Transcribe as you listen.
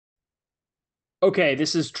Okay,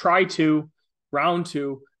 this is try two, round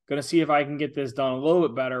two. Going to see if I can get this done a little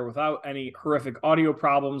bit better without any horrific audio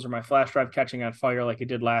problems or my flash drive catching on fire like it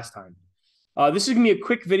did last time. This is going to be a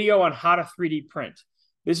quick video on how to 3D print.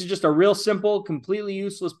 This is just a real simple, completely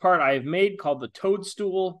useless part I have made called the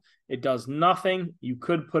toadstool. It does nothing. You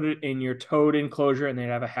could put it in your toad enclosure and they'd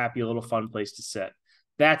have a happy little fun place to sit.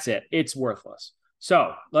 That's it. It's worthless.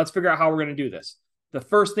 So let's figure out how we're going to do this. The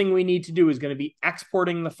first thing we need to do is going to be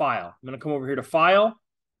exporting the file. I'm going to come over here to File,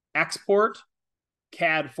 Export,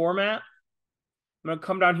 CAD format. I'm going to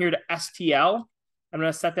come down here to STL. I'm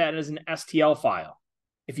going to set that as an STL file.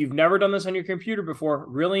 If you've never done this on your computer before,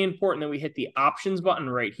 really important that we hit the Options button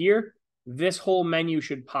right here. This whole menu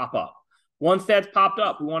should pop up. Once that's popped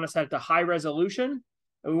up, we want to set it to high resolution,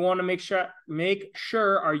 and we want to make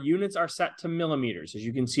sure our units are set to millimeters. As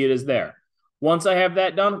you can see, it is there. Once I have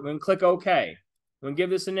that done, I'm going to click OK. I'm going to give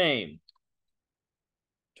this a name.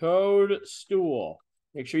 Toadstool.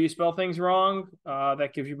 Make sure you spell things wrong.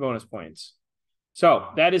 That gives you bonus points. So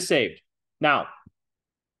that is saved. Now,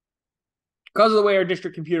 because of the way our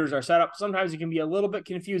district computers are set up, sometimes it can be a little bit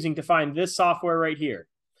confusing to find this software right here.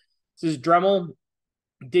 This is Dremel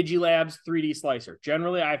Digilabs 3D Slicer.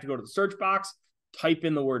 Generally, I have to go to the search box, type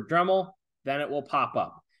in the word Dremel, then it will pop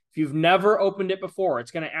up. If you've never opened it before,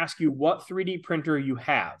 it's going to ask you what 3D printer you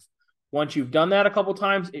have. Once you've done that a couple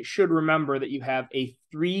times, it should remember that you have a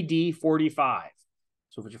 3D 45.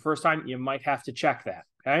 So if it's your first time, you might have to check that,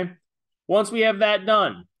 okay? Once we have that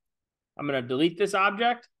done, I'm going to delete this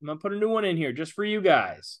object. I'm going to put a new one in here just for you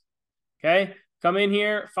guys, okay? Come in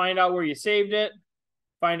here, find out where you saved it,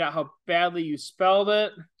 find out how badly you spelled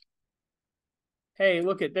it. Hey,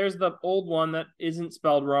 look at, there's the old one that isn't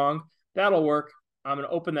spelled wrong. That'll work. I'm going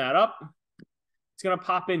to open that up. It's going to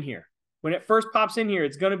pop in here. When it first pops in here,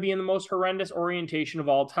 it's going to be in the most horrendous orientation of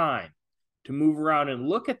all time. To move around and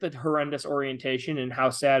look at the horrendous orientation and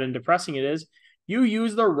how sad and depressing it is, you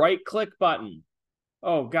use the right-click button.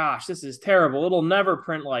 Oh, gosh, this is terrible. It'll never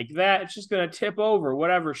print like that. It's just going to tip over.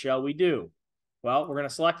 Whatever shall we do? Well, we're going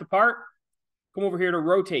to select the part. Come over here to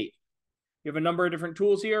Rotate. You have a number of different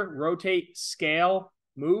tools here. Rotate, Scale,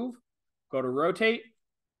 Move. Go to Rotate.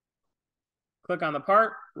 Click on the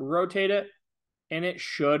part, rotate it, and it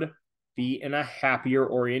should be in a happier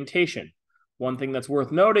orientation. One thing that's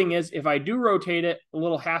worth noting is if I do rotate it a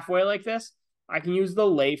little halfway like this, I can use the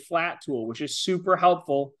Lay Flat tool, which is super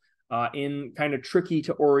helpful in kind of tricky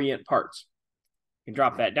to orient parts. You can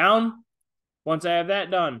drop that down. Once I have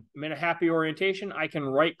that done, I'm in a happy orientation. I can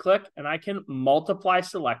right-click and I can multiply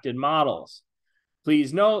selected models.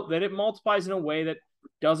 Please note that it multiplies in a way that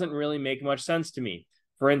doesn't really make much sense to me.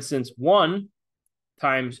 For instance, 1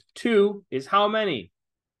 times 2 is how many?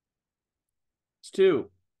 It's 2.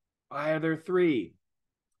 Why are there 3?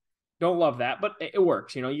 Don't love that, but it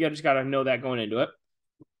works. You know, you just got to know that going into it.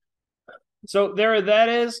 So there that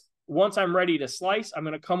is. Once I'm ready to slice, I'm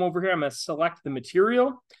going to come over here. I'm going to select the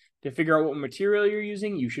material. To figure out what material you're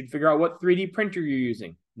using, you should figure out what 3D printer you're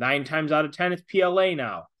using. 9 times out of 10, it's PLA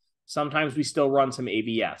now. Sometimes we still run some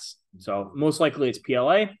ABS. So most likely it's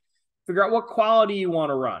PLA. Figure out what quality you want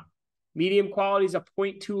to run. Medium quality is a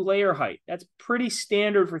 0.2 layer height. That's pretty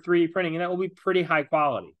standard for 3D printing, and that will be pretty high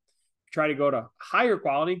quality. If you try to go to higher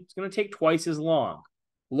quality, it's going to take twice as long.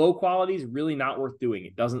 Low quality is really not worth doing.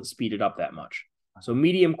 It doesn't speed it up that much. So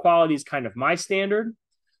medium quality is kind of my standard.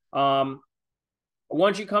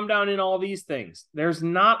 Once you come down in all these things, there's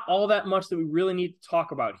not all that much that we really need to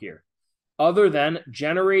talk about here, other than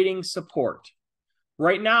generating support.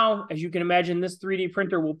 Right now, as you can imagine, this 3D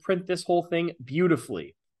printer will print this whole thing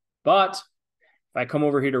beautifully. But if I come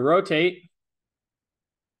over here to rotate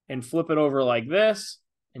and flip it over like this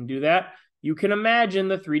and do that, you can imagine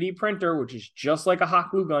the 3D printer, which is just like a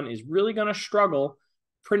hot glue gun, is really going to struggle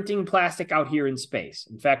printing plastic out here in space.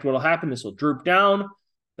 In fact, what will happen, this will droop down.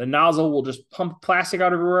 The nozzle will just pump plastic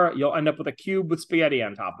out everywhere. You'll end up with a cube with spaghetti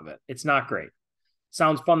on top of it. It's not great.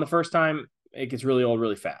 Sounds fun the first time. It gets really old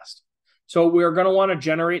really fast. So we're going to want to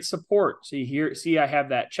generate support. So you here, see I have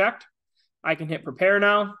that checked. I can hit prepare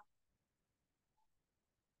now.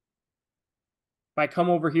 If I come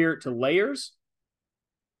over here to layers,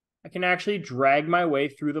 I can actually drag my way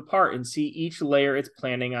through the part and see each layer it's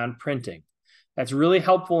planning on printing. That's really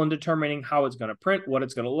helpful in determining how it's going to print, what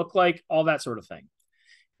it's going to look like, all that sort of thing.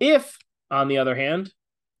 If, on the other hand,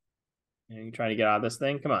 and you're trying to get out of this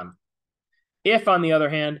thing, come on. If, on the other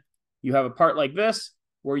hand, you have a part like this,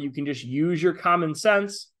 where you can just use your common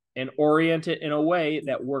sense and orient it in a way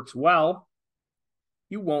that works well,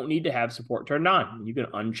 you won't need to have support turned on. You can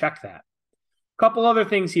uncheck that. A couple other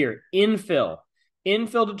things here. Infill.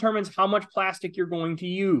 Infill determines how much plastic you're going to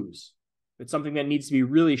use. If it's something that needs to be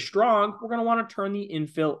really strong, we're going to want to turn the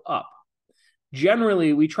infill up.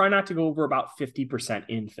 Generally, we try not to go over about 50%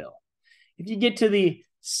 infill. If you get to the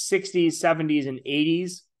 60s, 70s, and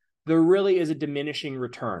 80s, there really is a diminishing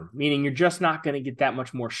return, meaning you're just not going to get that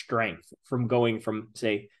much more strength from going from,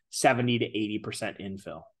 say, 70 to 80%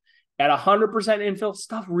 infill. At 100% infill,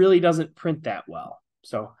 stuff really doesn't print that well.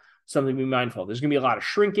 So something to be mindful of. There's going to be a lot of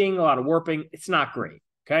shrinking, a lot of warping. It's not great,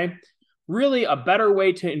 okay? Really, a better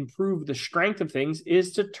way to improve the strength of things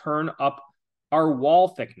is to turn up our wall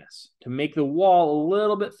thickness, to make the wall a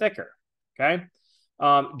little bit thicker, okay?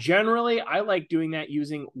 Generally, I like doing that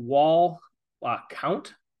using wall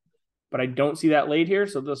count, but I don't see that laid here,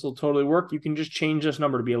 so this will totally work. You can just change this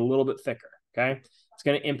number to be a little bit thicker, okay? It's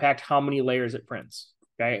going to impact how many layers it prints,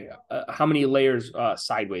 okay? How many layers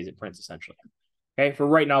sideways it prints, essentially. Okay, for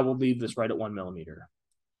right now, we'll leave this right at 1 millimeter.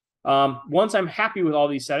 Once I'm happy with all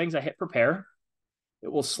these settings, I hit prepare.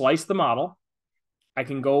 It will slice the model. I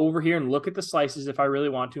can go over here and look at the slices if I really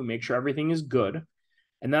want to, make sure everything is good.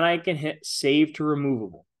 And then I can hit save to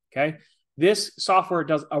removable, okay? This software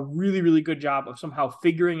does a really, really good job of somehow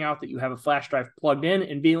figuring out that you have a flash drive plugged in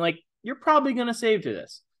and being like, you're probably going to save to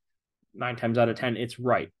this. 9 times out of 10, it's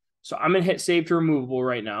right. So I'm going to hit save to removable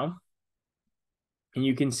right now. And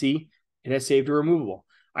you can see it has saved to removable.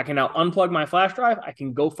 I can now unplug my flash drive. I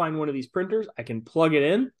can go find one of these printers. I can plug it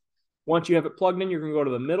in. Once you have it plugged in, you're going to go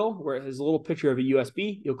to the middle where it has a little picture of a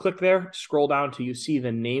USB. You'll click there, scroll down till you see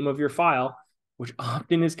the name of your file, which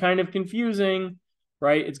often is kind of confusing,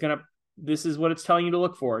 right? This is what it's telling you to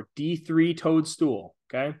look for, D3 toadstool,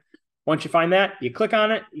 okay? Once you find that, you click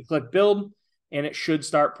on it, you click build, and it should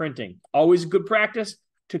start printing. Always good practice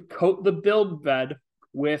to coat the build bed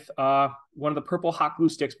with one of the purple hot glue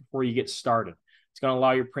sticks before you get started. It's going to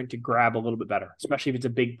allow your print to grab a little bit better, especially if it's a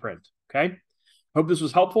big print, okay? Hope this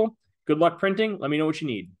was helpful. Good luck printing. Let me know what you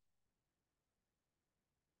need.